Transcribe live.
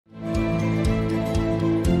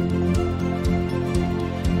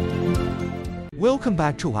Welcome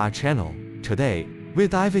back to our channel. Today, we're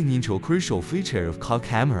diving into a crucial feature of car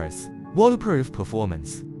cameras, waterproof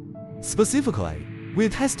performance. Specifically, we're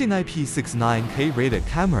testing IP69K rated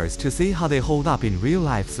cameras to see how they hold up in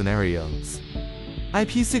real-life scenarios.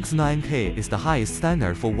 IP69K is the highest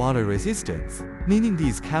standard for water resistance, meaning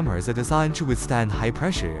these cameras are designed to withstand high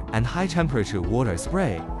pressure and high temperature water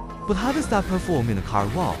spray. But how does that perform in a car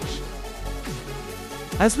wash?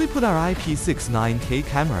 As we put our IP69K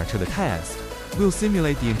camera to the test, we'll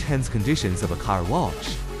simulate the intense conditions of a car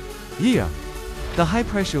wash. Here, the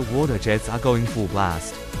high-pressure water jets are going full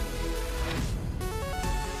blast.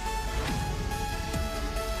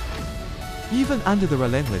 Even under the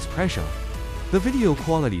relentless pressure, the video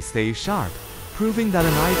quality stays sharp, proving that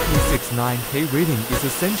an IP69K rating is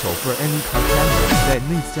essential for any car camera that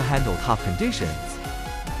needs to handle tough conditions.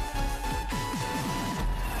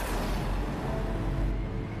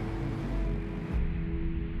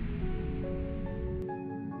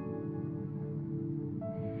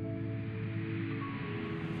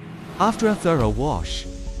 After a thorough wash,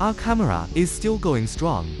 our camera is still going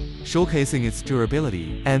strong, showcasing its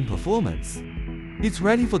durability and performance. It's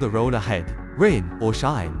ready for the road ahead, rain or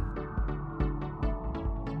shine.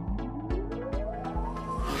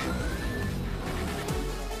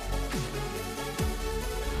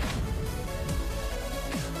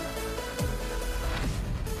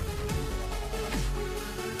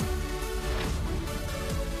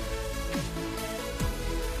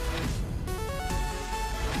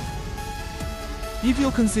 If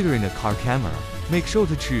you're considering a car camera, make sure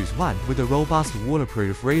to choose one with a robust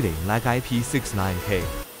waterproof rating like IP69K.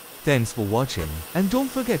 Thanks for watching, and don't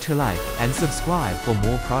forget to like and subscribe for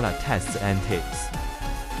more product tests and tips.